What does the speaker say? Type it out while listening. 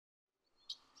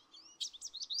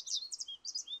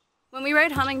When we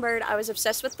wrote Hummingbird, I was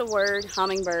obsessed with the word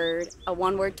hummingbird, a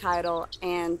one-word title,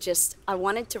 and I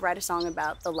wanted to write a song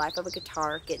about the life of a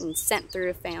guitar getting sent through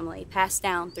a family, passed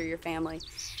down through your family.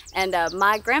 And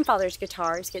my grandfather's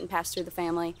guitar is getting passed through the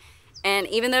family. And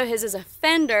even though his is a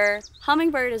Fender,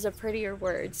 hummingbird is a prettier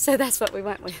word, so that's what we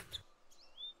went with.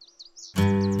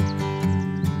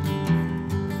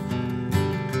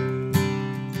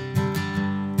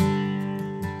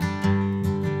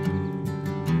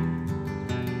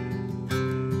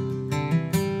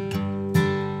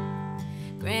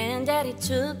 Granddaddy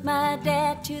took my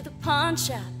dad to the pawn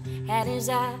shop, had his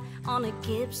eye on a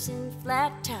Gibson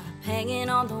flat top hanging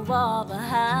on the wall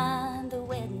behind the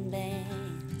wedding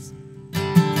bands.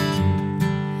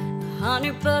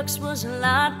 $100 was a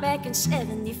lot back in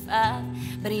 '75,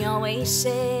 but he always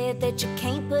said that you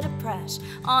can't put a price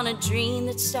on a dream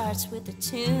that starts with a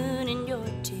tune in your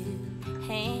two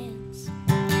hands.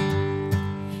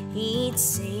 He'd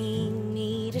sing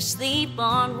me to sleep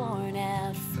on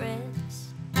worn-out frets.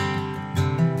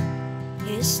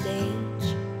 His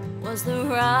stage was the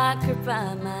rocker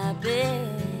by my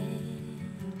bed.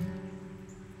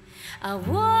 I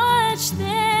watched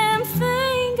them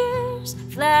fingers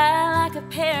fly like a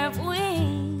pair of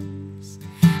wings.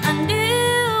 I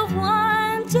knew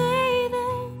one day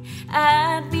that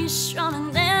I'd be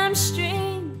strumming them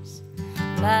strings.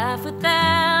 Life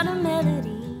without a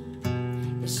melody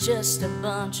is just a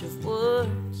bunch of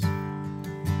words.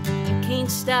 You can't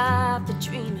stop the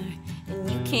dreamer, and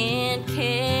you can't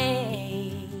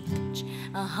cage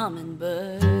a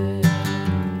hummingbird.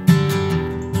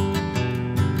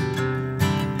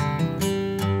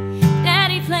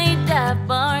 Daddy played dive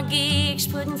bar gigs,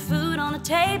 putting food on the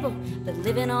table, but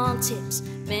living on tips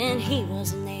meant he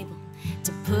wasn't able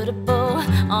to put a bow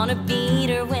on a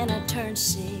beater when I turned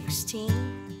 16.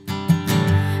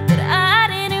 But I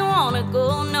didn't want to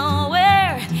go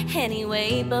nowhere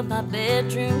anyway but my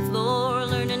bedroom floor,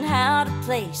 learning how to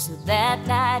play. So that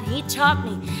night he taught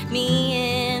me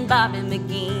and Bobby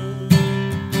McGee.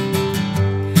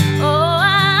 Oh,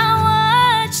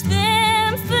 I watched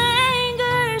them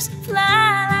fingers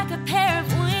fly like a pair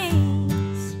of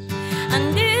wings. I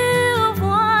knew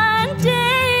one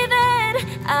day that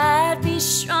I'd be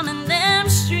strumming them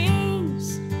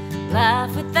strings.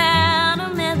 Life without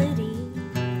a melody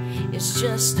is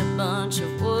just a bunch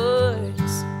of words.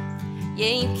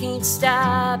 Yeah, you can't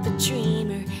stop a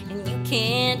dreamer, and you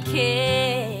can't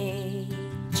cage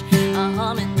a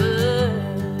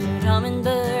hummingbird,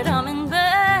 hummingbird, hummingbird.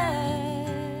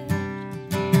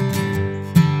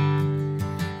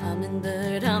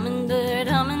 Hummingbird, hummingbird,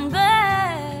 hummingbird.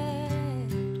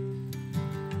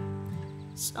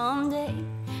 Someday,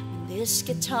 when this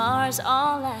guitar's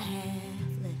all I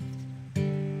have left,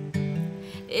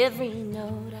 every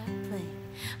note I play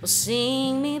will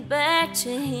sing me back to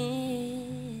him.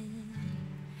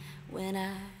 When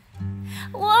I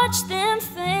watch them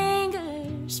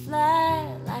fingers fly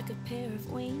like a pair of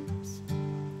wings,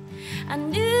 I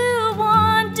knew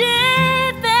one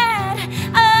day that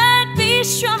I'd be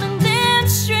strumming them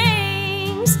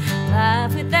strings.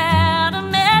 Life without a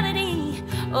melody,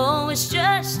 oh, it's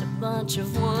just a bunch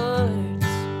of words.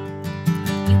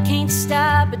 You can't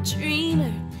stop a dream.